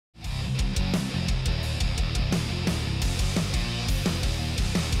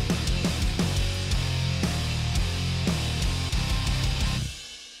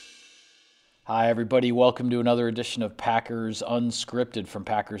Hi, everybody. Welcome to another edition of Packers Unscripted from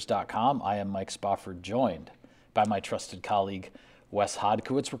Packers.com. I am Mike Spofford, joined by my trusted colleague, Wes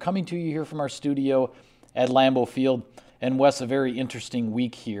Hodkiewicz. We're coming to you here from our studio at Lambeau Field. And Wes, a very interesting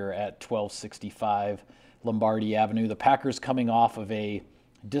week here at 1265 Lombardi Avenue. The Packers coming off of a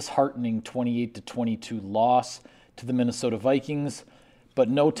disheartening 28-22 loss to the Minnesota Vikings, but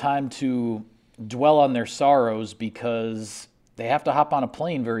no time to dwell on their sorrows because they have to hop on a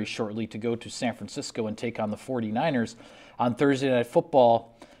plane very shortly to go to San Francisco and take on the 49ers on Thursday Night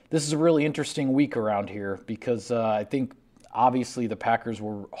Football. This is a really interesting week around here because I think obviously the Packers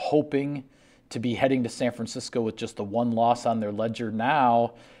were hoping to be heading to San Francisco with just the one loss on their ledger.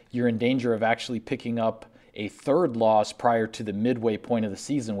 Now you're in danger of actually picking up a third loss prior to the midway point of the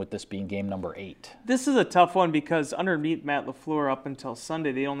season, with this being game number 8. This is a tough one because underneath Matt LaFleur up until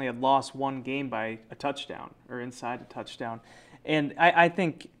Sunday, they only had lost one game by a touchdown or inside a touchdown. And I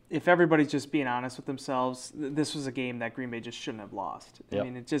think if everybody's just being honest with themselves, this was a game that Green Bay just shouldn't have lost. Yep. I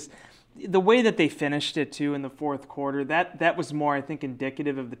mean, it just the way that they finished it too in the fourth quarter, that was more, I think,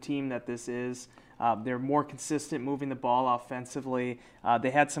 indicative of the team that this is. They're more consistent moving the ball offensively.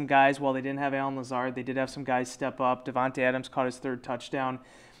 They had some guys, while they didn't have Allen Lazard, they did have some guys step up. Davante Adams caught his third touchdown,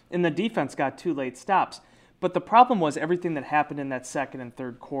 and the defense got 2 late stops. But the problem was everything that happened in that second and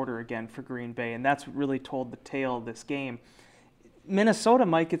third quarter again for Green Bay, and that's what really told the tale of this game. Minnesota,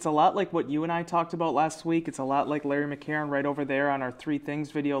 Mike, it's a lot like what you and I talked about last week. It's a lot like Larry McCarron right over there on our 3 Things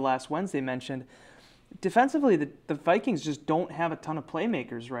video last Wednesday mentioned. Defensively, the Vikings just don't have a ton of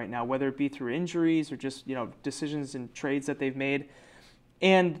playmakers right now, whether it be through injuries or just decisions and trades that they've made.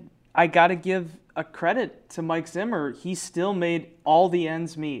 And I got to give a credit to Mike Zimmer. He still made all the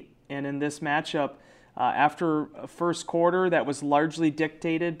ends meet. And in this matchup, after a first quarter that was largely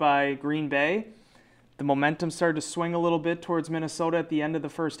dictated by Green Bay, the momentum started to swing a little bit towards Minnesota at the end of the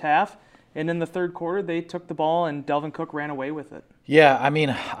first half. And in the third quarter, they took the ball and Dalvin Cook ran away with it. Yeah, I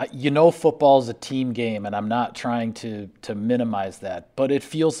mean, football is a team game, and I'm not trying to minimize that. But it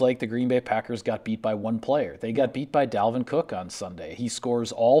feels like the Green Bay Packers got beat by one player. They got beat by Dalvin Cook on Sunday. He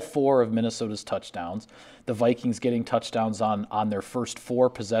scores all 4 of Minnesota's touchdowns. The Vikings getting touchdowns on their first 4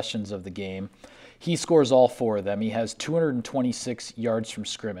 possessions of the game. He scores all 4 of them. He has 226 yards from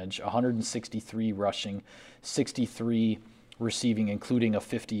scrimmage, 163 rushing, 63 receiving, including a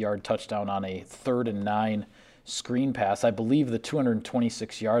 50-yard touchdown on a 3rd and 9 screen pass. I believe the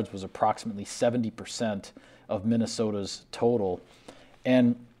 226 yards was approximately 70% of Minnesota's total.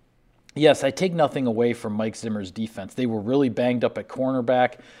 And yes, I take nothing away from Mike Zimmer's defense. They were really banged up at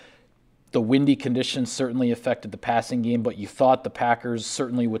cornerback. The windy conditions certainly affected the passing game, but you thought the Packers,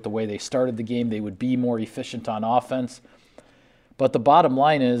 certainly with the way they started the game, they would be more efficient on offense. But the bottom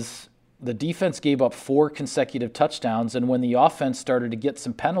line is the defense gave up 4 consecutive touchdowns, and when the offense started to get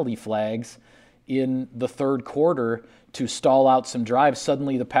some penalty flags in the third quarter to stall out some drives,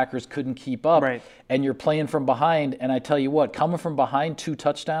 suddenly the Packers couldn't keep up. Right. And you're playing from behind, and I tell you what, coming from behind 2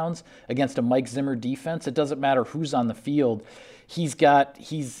 touchdowns against a Mike Zimmer defense, it doesn't matter who's on the field. He's got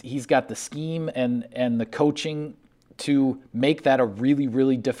the scheme and the coaching to make that a really,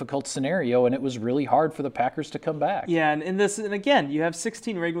 really difficult scenario, and it was really hard for the Packers to come back. Yeah, and again, you have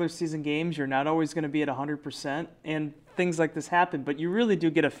 16 regular season games. You're not always going to be at 100%, and things like this happen, but you really do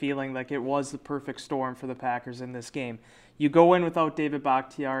get a feeling like it was the perfect storm for the Packers in this game. You go in without David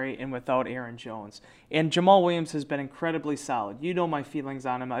Bakhtiari and without Aaron Jones. And Jamal Williams has been incredibly solid. You know my feelings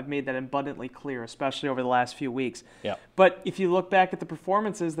on him. I've made that abundantly clear, especially over the last few weeks. Yeah. But if you look back at the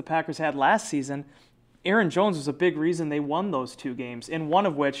performances the Packers had last season, Aaron Jones was a big reason they won those 2 games, and one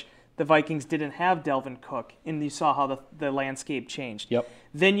of which the Vikings didn't have Dalvin Cook, and you saw how the landscape changed. Yep.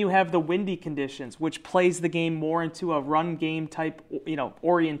 Then you have the windy conditions, which plays the game more into a run game type,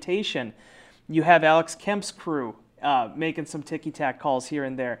 orientation. You have Alex Kemp's crew making some ticky-tack calls here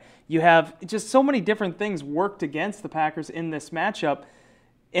and there. You have just so many different things worked against the Packers in this matchup,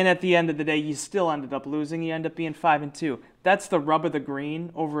 and at the end of the day, you still ended up losing. You end up being 5-2. That's the rub of the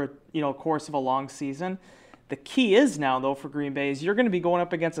green over a course of a long season. The key is now, though, for Green Bay is you're going to be going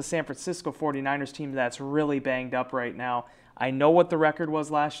up against a San Francisco 49ers team that's really banged up right now. I know what the record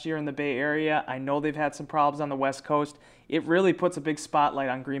was last year in the Bay Area. I know they've had some problems on the West Coast. It really puts a big spotlight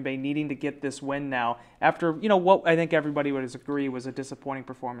on Green Bay needing to get this win now after, what I think everybody would agree was a disappointing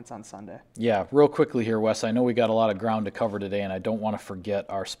performance on Sunday. Yeah, real quickly here, Wes. I know we got a lot of ground to cover today, and I don't want to forget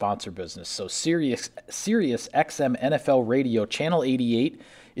our sponsor business. So Sirius XM NFL Radio Channel 88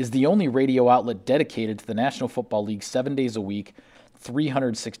 is the only radio outlet dedicated to the National Football League 7 days a week,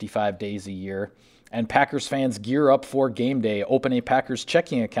 365 days a year. And Packers fans gear up for game day. Open a Packers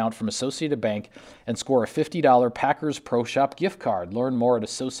checking account from Associated Bank and score a $50 Packers Pro Shop gift card. Learn more at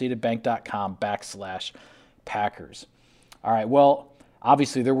associatedbank.com/Packers. All right, well,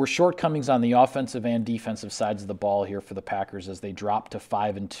 obviously there were shortcomings on the offensive and defensive sides of the ball here for the Packers as they dropped to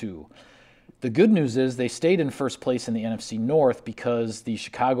 5-2. The good news is they stayed in first place in the NFC North because the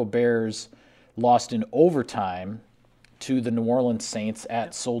Chicago Bears lost in overtime to the New Orleans Saints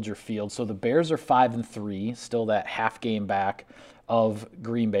at Soldier Field. So the Bears are 5-3, still that half game back of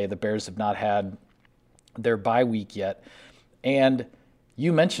Green Bay. The Bears have not had their bye week yet. And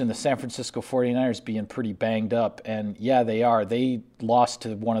you mentioned the San Francisco 49ers being pretty banged up, and yeah, they are. They lost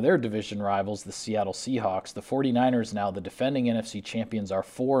to one of their division rivals, the Seattle Seahawks. The 49ers now, the defending NFC champions, are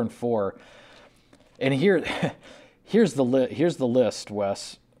 4-4. And here's the list,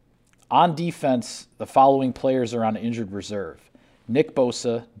 Wes. On defense, the following players are on injured reserve: Nick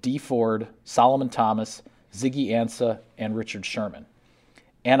Bosa, Dee Ford, Solomon Thomas, Ziggy Ansah, and Richard Sherman.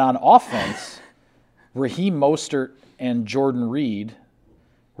 And on offense, Raheem Mostert and Jordan Reed,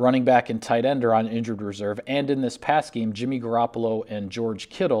 running back and tight end, are on injured reserve. And in this past game, Jimmy Garoppolo and George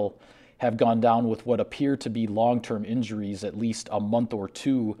Kittle have gone down with what appear to be long-term injuries, at least a month or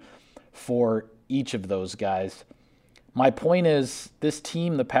two for each of those guys. My point is, this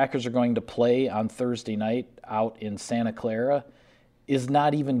team the Packers are going to play on Thursday night out in Santa Clara is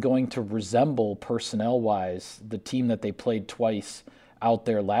not even going to resemble, personnel-wise, the team that they played twice out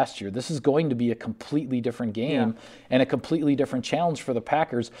there last year. This is going to be a completely different game and a completely different challenge for the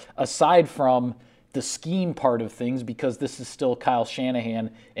Packers, aside from the scheme part of things, because this is still Kyle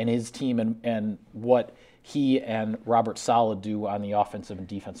Shanahan and his team and what he and Robert Saleh do on the offensive and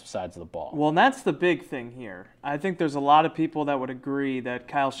defensive sides of the ball. Well, and that's the big thing here. I think there's a lot of people that would agree that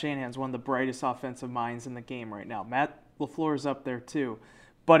Kyle Shanahan's one of the brightest offensive minds in the game right now. Matt LaFleur is up there too.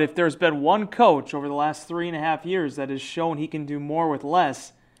 But if there's been one coach over the last 3.5 years that has shown he can do more with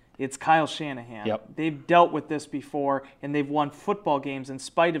less, it's Kyle Shanahan. Yep. They've dealt with this before, and they've won football games in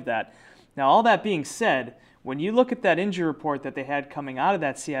spite of that. Now, all that being said, when you look at that injury report that they had coming out of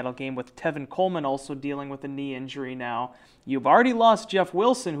that Seattle game, with Tevin Coleman also dealing with a knee injury now, you've already lost Jeff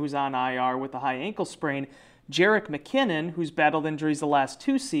Wilson, who's on IR with a high ankle sprain. Jerick McKinnon, who's battled injuries the last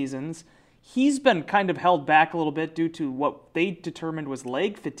 2 seasons, he's been kind of held back a little bit due to what they determined was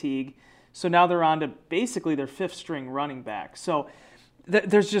leg fatigue. So now they're on to basically their 5th-string running back. So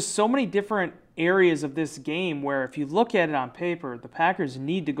there's just so many different areas of this game where if you look at it on paper, the Packers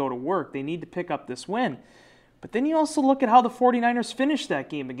need to go to work. They need to pick up this win. But then you also look at how the 49ers finished that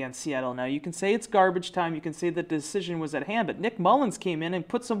game against Seattle. Now, you can say it's garbage time. You can say that the decision was at hand. But Nick Mullins came in and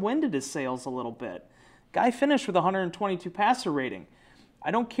put some wind in his sails a little bit. Guy finished with 122 passer rating.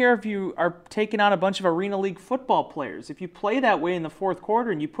 I don't care if you are taking on a bunch of Arena League football players. If you play that way in the 4th quarter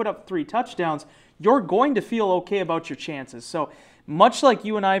and you put up 3 touchdowns, you're going to feel okay about your chances. So much like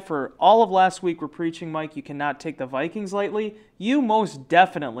you and I for all of last week were preaching, Mike, you cannot take the Vikings lightly, you most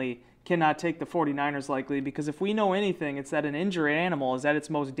definitely cannot take the 49ers lightly, because if we know anything, it's that an injured animal is at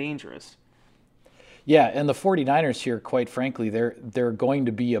its most dangerous. Yeah, and the 49ers here, quite frankly, they're going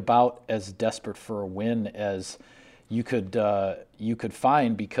to be about as desperate for a win as you could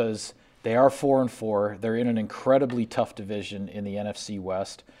find, because they are 4-4. They're in an incredibly tough division in the NFC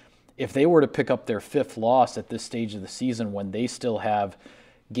West. If they were to pick up their 5th loss at this stage of the season, when they still have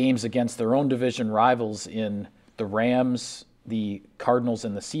games against their own division rivals in the Rams, the Cardinals,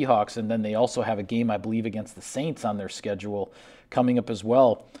 and the Seahawks, and then they also have a game, I believe, against the Saints on their schedule coming up as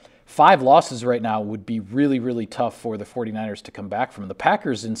well. 5 losses right now would be really, really tough for the 49ers to come back from. The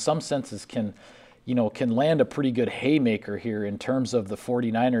Packers, in some senses, can land a pretty good haymaker here in terms of the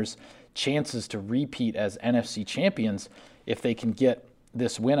 49ers' chances to repeat as NFC champions if they can get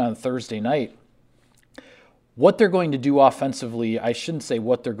this win on Thursday night. What they're going to do offensively, I shouldn't say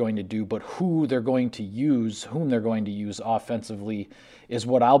what they're going to do, but whom they're going to use offensively is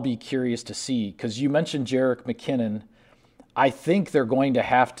what I'll be curious to see. Because you mentioned Jerick McKinnon. I think they're going to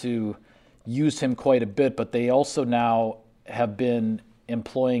have to use him quite a bit, but they also now have been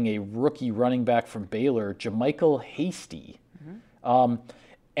employing a rookie running back from Baylor, JaMycal Hasty. Mm-hmm.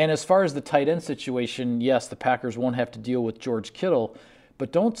 And as far as the tight end situation, yes, the Packers won't have to deal with George Kittle,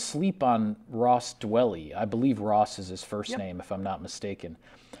 but don't sleep on Ross Dwelley. I believe Ross is his first name, if I'm not mistaken.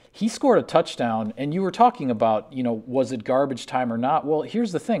 He scored a touchdown, and you were talking about, was it garbage time or not? Well,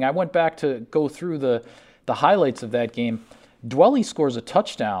 here's the thing. I went back to go through the highlights of that game. Dwelley scores a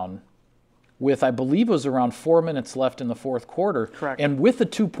touchdown with, I believe it was around 4 minutes left in the 4th quarter. Correct. And with the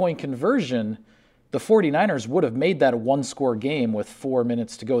 2-point conversion, the 49ers would have made that a 1-score game with 4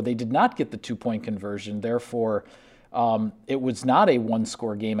 minutes to go. They did not get the 2-point conversion. Therefore, It was not a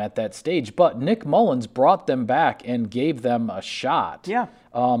one-score game at that stage, but Nick Mullins brought them back and gave them a shot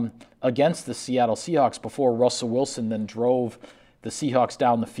against the Seattle Seahawks before Russell Wilson then drove the Seahawks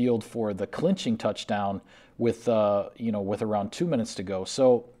down the field for the clinching touchdown with around 2 minutes to go.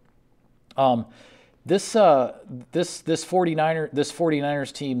 So this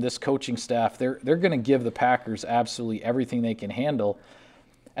 49ers team, this coaching staff, they're going to give the Packers absolutely everything they can handle.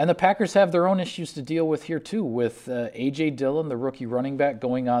 And the Packers have their own issues to deal with here too, with A.J. Dillon, the rookie running back,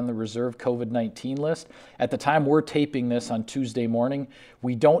 going on the reserve COVID-19 list. At the time we're taping this on Tuesday morning,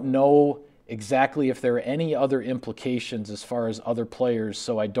 we don't know exactly if there are any other implications as far as other players,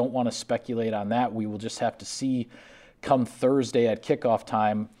 so I don't want to speculate on that. We will just have to see come Thursday at kickoff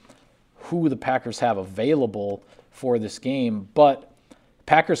time who the Packers have available for this game. But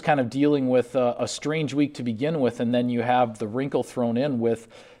Packers kind of dealing with a strange week to begin with, and then you have the wrinkle thrown in with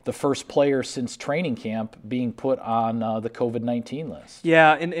the first player since training camp being put on the COVID-19 list.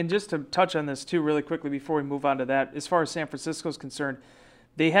 Yeah, and just to touch on this too really quickly before we move on to that, as far as San Francisco is concerned,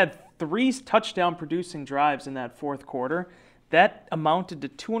 they had 3 touchdown-producing drives in that fourth quarter. That amounted to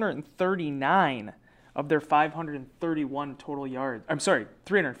 239 of their 531 total yards.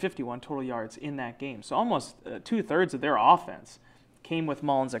 351 total yards in that game. So almost 2/3 of their offense came with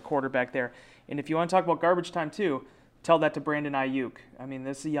Mullins at quarterback there. And if you want to talk about garbage time too, tell that to Brandon Ayuk. I mean,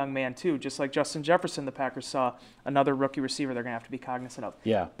 this is a young man too, just like Justin Jefferson, the Packers saw another rookie receiver they're going to have to be cognizant of.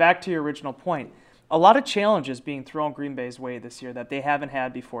 Yeah. Back to your original point. A lot of challenges being thrown Green Bay's way this year that they haven't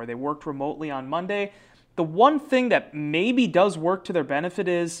had before. They worked remotely on Monday. The one thing that maybe does work to their benefit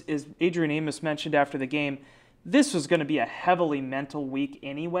is Adrian Amos mentioned after the game, this was going to be a heavily mental week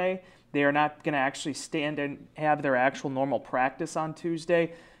anyway. They are not going to actually stand and have their actual normal practice on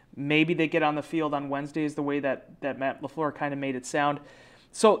Tuesday. Maybe they get on the field on Wednesday is the way that Matt LaFleur kind of made it sound.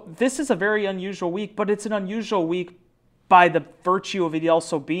 So this is a very unusual week, but it's an unusual week by the virtue of it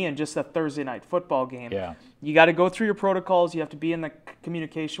also being just a Thursday night football game. Yeah. You got to go through your protocols. You have to be in the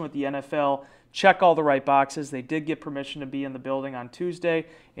communication with the NFL, check all the right boxes. They did get permission to be in the building on Tuesday,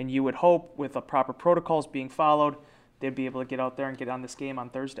 and you would hope with the proper protocols being followed, they'd be able to get out there and get on this game on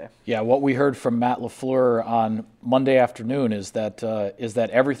Thursday. Yeah, what we heard from Matt LaFleur on Monday afternoon is that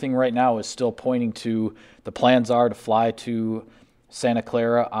everything right now is still pointing to the plans are to fly to Santa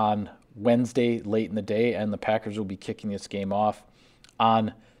Clara on Wednesday late in the day, and the Packers will be kicking this game off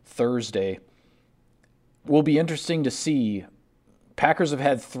on Thursday. Will be interesting to see. Packers have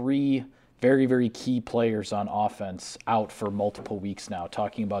had 3 very, very key players on offense out for multiple weeks now,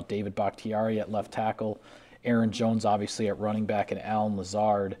 talking about David Bakhtiari at left tackle, Aaron Jones obviously at running back, and Allen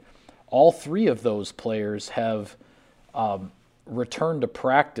Lazard. All 3 of those players have returned to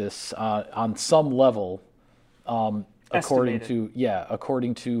practice on some level, according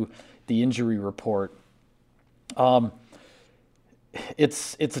to the injury report.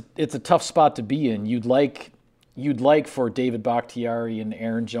 It's a tough spot to be in. You'd like for David Bakhtiari and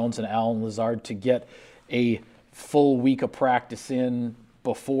Aaron Jones and Allen Lazard to get a full week of practice in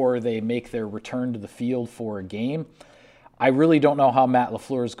before they make their return to the field for a game. I really don't know how Matt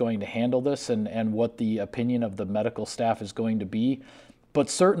LaFleur is going to handle this and what the opinion of the medical staff is going to be. But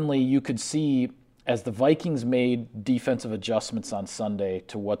certainly you could see as the Vikings made defensive adjustments on Sunday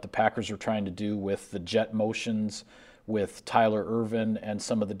to what the Packers were trying to do with the jet motions, with Tyler Ervin and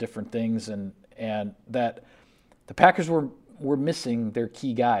some of the different things, and that the Packers were missing their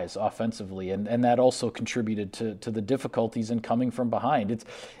key guys offensively, and that also contributed to the difficulties in coming from behind.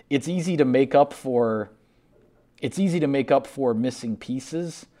 It's easy to make up for missing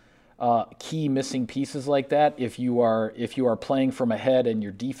pieces, key missing pieces like that if you are playing from ahead and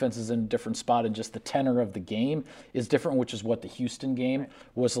your defense is in a different spot and just the tenor of the game is different, which is what the Houston game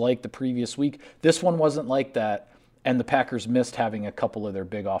was like the previous week. This one wasn't like that. And the Packers missed having a couple of their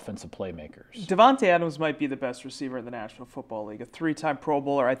big offensive playmakers. Davante Adams might be the best receiver in the National Football League. A 3-time Pro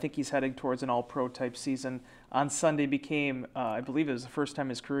Bowler. I think he's heading towards an all-pro type season. On Sunday became, I believe it was the first time in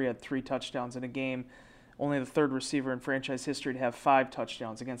his career he had 3 touchdowns in a game. Only the 3rd receiver in franchise history to have 5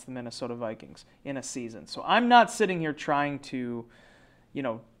 touchdowns against the Minnesota Vikings in a season. So I'm not sitting here trying to,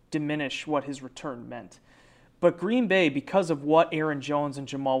 diminish what his return meant. But Green Bay, because of what Aaron Jones and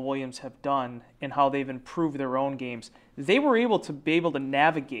Jamal Williams have done and how they've improved their own games, they were able to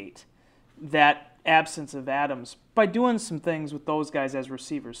navigate that absence of Adams by doing some things with those guys as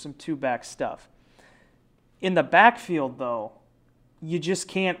receivers, some 2-back stuff. In the backfield, though, you just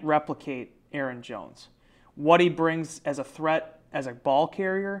can't replicate Aaron Jones. What he brings as a threat, as a ball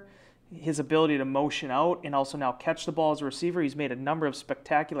carrier, his ability to motion out and also now catch the ball as a receiver. He's made a number of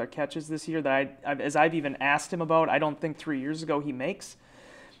spectacular catches this year that as I've even asked him about, I don't think 3 years ago he makes.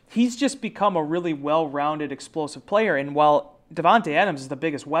 he's just become a really well-rounded, explosive player. And while Davante Adams is the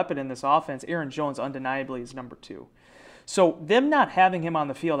biggest weapon in this offense, Aaron Jones undeniably is number 2. So them not having him on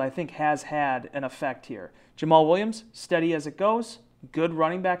the field, I think, has had an effect here. Jamal Williams, steady as it goes, good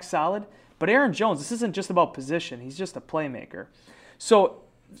running back, solid. But Aaron Jones, this isn't just about position. He's just a playmaker. So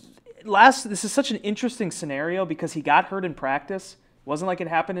this is such an interesting scenario because he got hurt in practice. It wasn't like it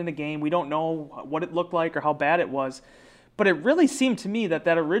happened in a game. We don't know what it looked like or how bad it was. But it really seemed to me that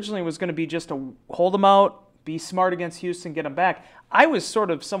originally was going to be just to hold him out, be smart against Houston, get him back. I was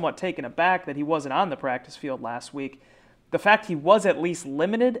sort of somewhat taken aback that he wasn't on the practice field last week. The fact he was at least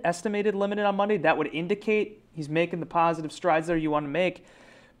estimated limited on Monday, that would indicate he's making the positive strides there you want to make.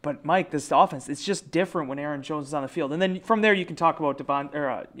 But Mike, this offense, it's just different when Aaron Jones is on the field. And then from there you can talk about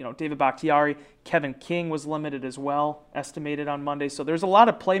David Bakhtiari. Kevin King was limited as well, estimated on Monday. So there's a lot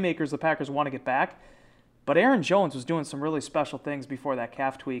of playmakers the Packers want to get back. But Aaron Jones was doing some really special things before that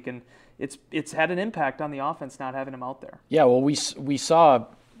calf tweak, and it's had an impact on the offense not having him out there. Yeah, well, we saw,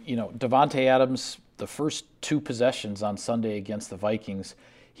 Davante Adams, the first 2 possessions on Sunday against the Vikings,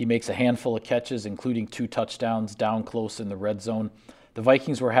 he makes a handful of catches, including 2 touchdowns down close in the red zone. The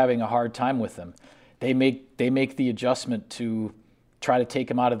Vikings were having a hard time with him. They make the adjustment to try to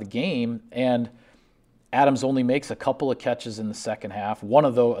take him out of the game, and Adams only makes a couple of catches in the second half. One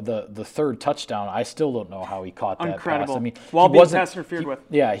of the third touchdown, I still don't know how he caught that Incredible. pass. I mean, while being pass interfered with.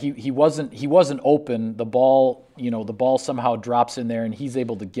 Yeah, he wasn't open. The ball somehow drops in there, and he's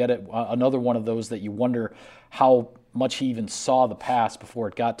able to get it. Another one of those that you wonder how much he even saw the pass before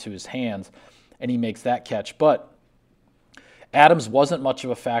it got to his hands, and he makes that catch. But Adams wasn't much of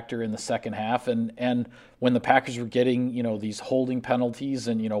a factor in the second half, and when the Packers were getting these holding penalties,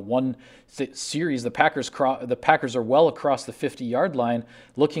 and one series the Packers are well across the 50-yard line,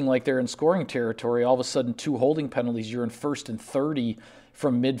 looking like they're in scoring territory. All of a sudden, 2 holding penalties. You're in 1st and 30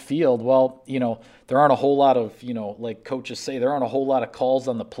 from midfield. Well, there aren't a whole lot of like coaches say, there aren't a whole lot of calls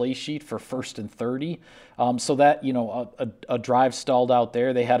on the play sheet for 1st and 30. So that a drive stalled out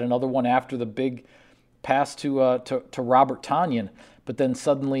there. They had another one after the big pass to Robert Tonyan, but then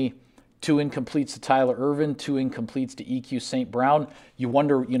suddenly 2 incompletes to Tyler Ervin, 2 incompletes to EQ St. Brown. You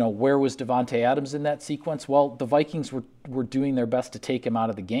wonder, where was Davante Adams in that sequence? Well, the Vikings were doing their best to take him out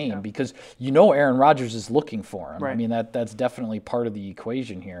of the game because Aaron Rodgers is looking for him. Right. I mean, that's definitely part of the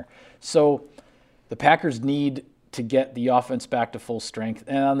equation here. So the Packers need to get the offense back to full strength.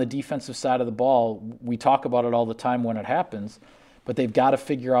 And on the defensive side of the ball, we talk about it all the time when it happens, but they've got to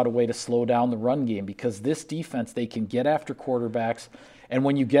figure out a way to slow down the run game because this defense, they can get after quarterbacks. And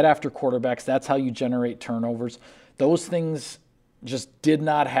when you get after quarterbacks, that's how you generate turnovers. Those things just did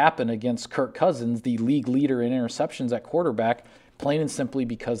not happen against Kirk Cousins, the league leader in interceptions at quarterback, plain and simply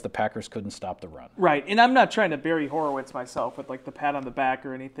because the Packers couldn't stop the run. Right, and I'm not trying to Barry Horowitz myself with like the pat on the back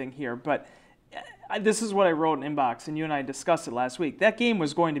or anything here, but this is what I wrote in Inbox, and you and I discussed it last week. That game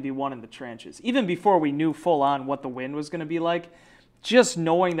was going to be won in the trenches. Even before we knew full on what the win was going to be like, just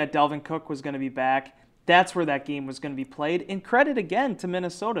knowing that Dalvin Cook was going to be back, that's where that game was going to be played. And credit again to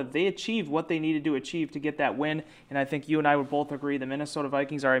Minnesota. They achieved what they needed to achieve to get that win. And I think you and I would both agree the Minnesota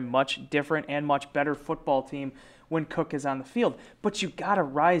Vikings are a much different and much better football team when Cook is on the field. But you got to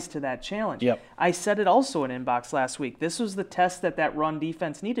rise to that challenge. Yep. I said it also in Inbox last week. This was the test that run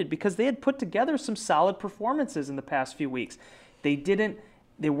defense needed because they had put together some solid performances in the past few weeks.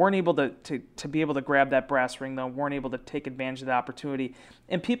 They weren't able to be able to grab that brass ring, though, weren't able to take advantage of the opportunity.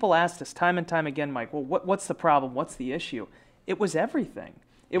 And people asked us time and time again, Mike, well, what's the problem? What's the issue? It was everything.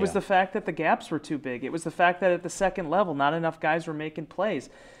 It was the fact that the gaps were too big. It was the fact that at the second level, not enough guys were making plays.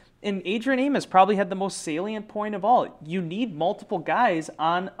 And Adrian Amos probably had the most salient point of all. You need multiple guys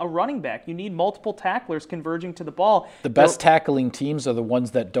on a running back. You need multiple tacklers converging to the ball. The best tackling teams are the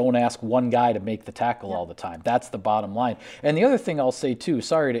ones that don't ask one guy to make the tackle all the time. That's the bottom line. And the other thing I'll say, too,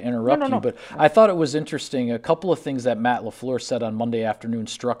 sorry to interrupt you, but I thought it was interesting. A couple of things that Matt LaFleur said on Monday afternoon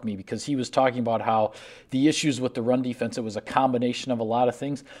struck me because he was talking about how the issues with the run defense, it was a combination of a lot of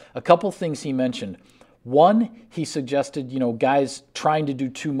things. A couple of things he mentioned. One, he suggested, guys trying to do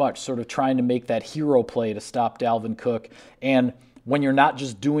too much, sort of trying to make that hero play to stop Dalvin Cook. And when you're not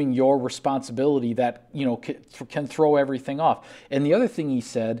just doing your responsibility, that, can throw everything off. And the other thing he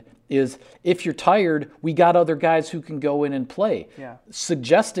said is, if you're tired, we got other guys who can go in and play. Yeah.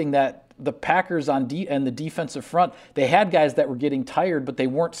 Suggesting that the Packers and the defensive front, they had guys that were getting tired, but they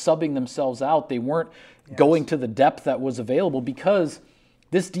weren't subbing themselves out. They weren't going to the depth that was available because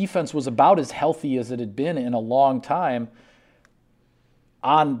this defense was about as healthy as it had been in a long time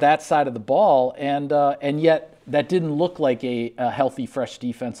on that side of the ball, and yet that didn't look like a healthy, fresh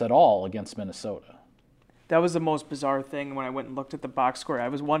defense at all against Minnesota. That was the most bizarre thing when I went and looked at the box score. I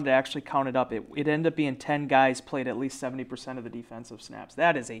was one to actually count it up. It ended up being 10 guys played at least 70% of the defensive snaps.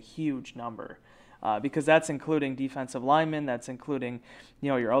 That is a huge number. Because that's including defensive linemen, that's including,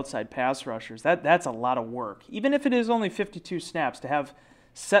 your outside pass rushers. That's a lot of work. Even if it is only 52 snaps, to have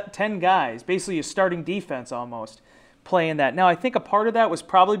set 10 guys, basically a starting defense almost, playing that. Now, I think a part of that was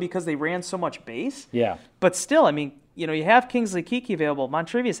probably because they ran so much base. Yeah. But still, you have Kingsley Keke available.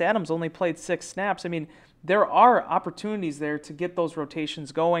 Montrevious Adams only played 6 snaps. There are opportunities there to get those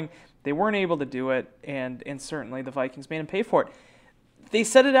rotations going. They weren't able to do it, and certainly the Vikings made them pay for it. They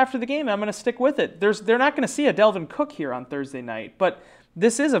said it after the game, and I'm going to stick with it. They're not going to see a Dalvin Cook here on Thursday night, but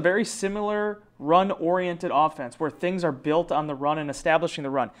this is a very similar run-oriented offense where things are built on the run and establishing the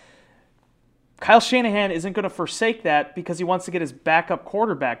run. Kyle Shanahan isn't going to forsake that because he wants to get his backup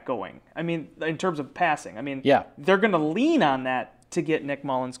quarterback going. In terms of passing. Yeah. They're going to lean on that to get Nick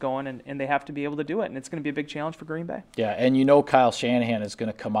Mullins going, and they have to be able to do it, and it's going to be a big challenge for Green Bay. Yeah, and Kyle Shanahan is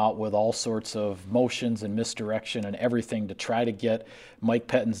going to come out with all sorts of motions and misdirection and everything to try to get Mike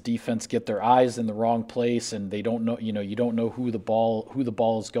Pettine's defense get their eyes in the wrong place, and they don't know, you don't know who the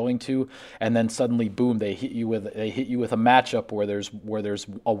ball is going to, and then suddenly, boom, they hit you with a matchup where there's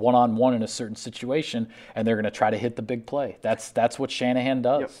a one-on-one in a certain situation, and they're going to try to hit the big play. That's what Shanahan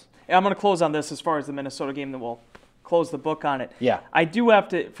does. Yep. And I'm going to close on this as far as the Minnesota game, then we'll close the book on it. Yeah. I do have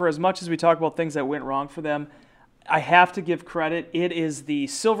to, for as much as we talk about things that went wrong for them, I have to give credit. It is the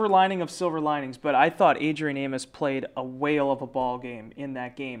silver lining of silver linings, but I thought Adrian Amos played a whale of a ball game in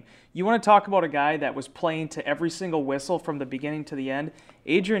that game. You want to talk about a guy that was playing to every single whistle from the beginning to the end?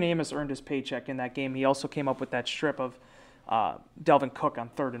 Adrian Amos earned his paycheck in that game. He also came up with that strip of Dalvin Cook on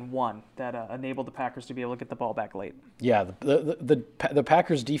 3rd and 1 that enabled the Packers to be able to get the ball back late. Yeah, the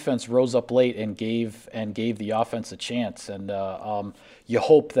Packers defense rose up late and gave the offense a chance, and you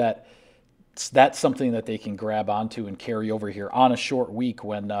hope that that's something that they can grab onto and carry over here on a short week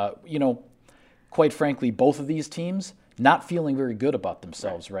when quite frankly, both of these teams not feeling very good about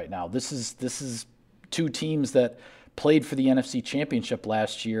themselves right now. This is 2 teams that played for the NFC Championship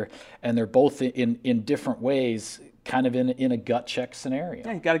last year, and they're both in different ways kind of in a gut check scenario.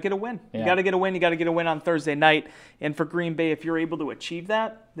 Yeah, you got to get a win. Yeah. You got to get a win. You got to get a win on Thursday night. And for Green Bay, if you're able to achieve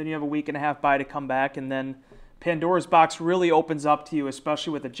that, then you have a week and a half bye to come back, and then Pandora's box really opens up to you,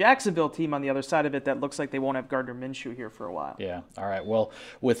 especially with the Jacksonville team on the other side of it that looks like they won't have Gardner Minshew here for a while. Yeah. All right. Well,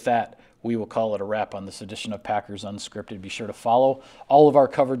 with that, we will call it a wrap on this edition of Packers Unscripted. Be sure to follow all of our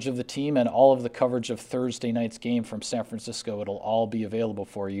coverage of the team and all of the coverage of Thursday night's game from San Francisco. It'll all be available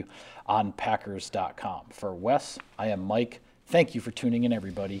for you on Packers.com. For Wes, I am Mike. Thank you for tuning in,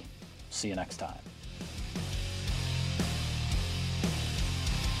 everybody. See you next time.